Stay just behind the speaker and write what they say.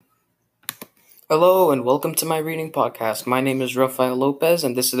Hello and welcome to my reading podcast. My name is Rafael Lopez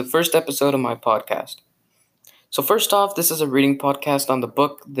and this is the first episode of my podcast. So first off, this is a reading podcast on the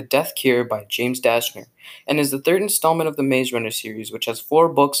book The Death Cure by James Dashner and is the third installment of the Maze Runner series, which has 4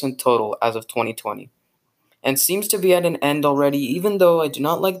 books in total as of 2020 and seems to be at an end already. Even though I do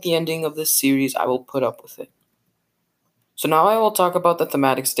not like the ending of this series, I will put up with it. So now I will talk about the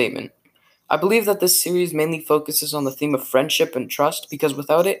thematic statement. I believe that this series mainly focuses on the theme of friendship and trust because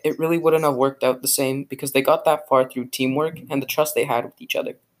without it, it really wouldn't have worked out the same because they got that far through teamwork and the trust they had with each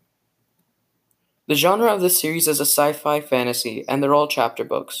other. The genre of this series is a sci-fi fantasy, and they're all chapter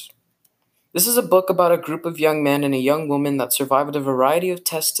books. This is a book about a group of young men and a young woman that survived a variety of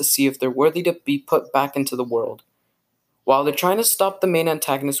tests to see if they're worthy to be put back into the world. While they're trying to stop the main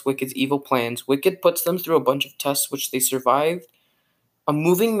antagonist Wicked's evil plans, Wicked puts them through a bunch of tests which they survived. A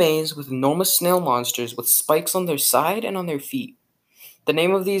moving maze with enormous snail monsters with spikes on their side and on their feet. The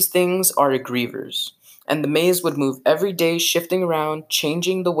name of these things are aggrievers, and the maze would move every day, shifting around,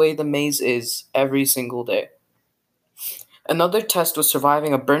 changing the way the maze is every single day. Another test was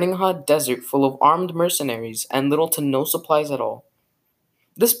surviving a burning hot desert full of armed mercenaries and little to no supplies at all.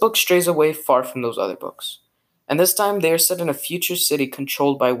 This book strays away far from those other books. And this time they are set in a future city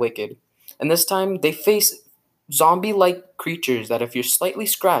controlled by Wicked. And this time they face zombie like creatures that, if you're slightly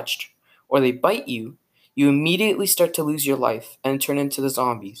scratched or they bite you, you immediately start to lose your life and turn into the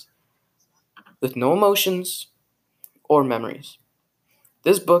zombies with no emotions or memories.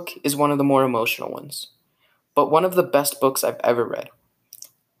 This book is one of the more emotional ones, but one of the best books I've ever read.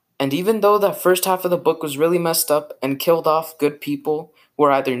 And even though that first half of the book was really messed up and killed off good people who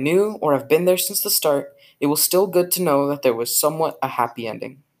are either new or have been there since the start, it was still good to know that there was somewhat a happy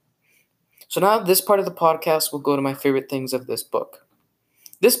ending. So now this part of the podcast will go to my favorite things of this book.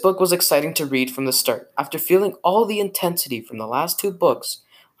 This book was exciting to read from the start. After feeling all the intensity from the last 2 books,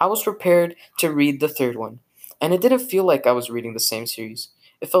 I was prepared to read the third one. And it didn't feel like I was reading the same series.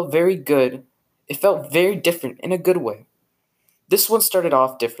 It felt very good. It felt very different in a good way. This one started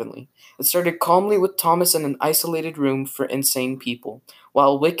off differently. It started calmly with Thomas in an isolated room for insane people,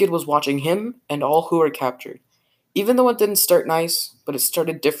 while Wicked was watching him and all who were captured. Even though it didn't start nice, but it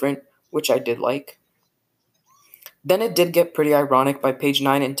started different, which I did like. Then it did get pretty ironic by page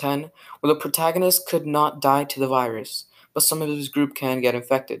 9 and 10, where the protagonist could not die to the virus, but some of his group can get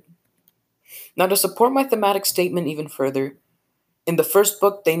infected. Now, to support my thematic statement even further, in the first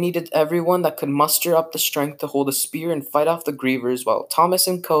book, they needed everyone that could muster up the strength to hold a spear and fight off the grievers, while Thomas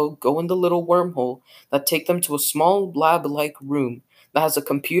and Co. go in the little wormhole that take them to a small lab-like room that has a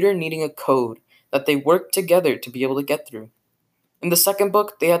computer needing a code that they work together to be able to get through. In the second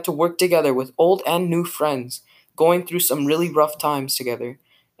book, they had to work together with old and new friends, going through some really rough times together,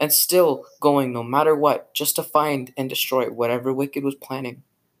 and still going no matter what, just to find and destroy whatever Wicked was planning.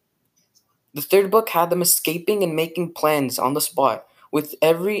 The third book had them escaping and making plans on the spot with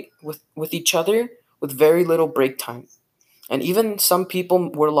each other with very little break time. And even some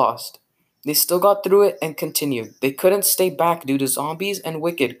people were lost. They still got through it and continued. They couldn't stay back due to zombies and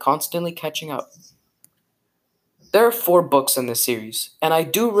Wicked constantly catching up. There are 4 books in this series, and I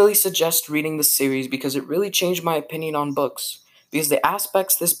do really suggest reading this series because it really changed my opinion on books. Because the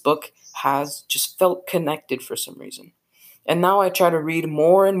aspects this book has just felt connected for some reason. And now I try to read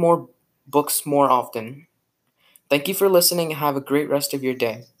more and more books more often. Thank you for listening and have a great rest of your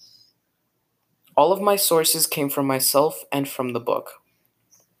day. All of my sources came from myself and from the book.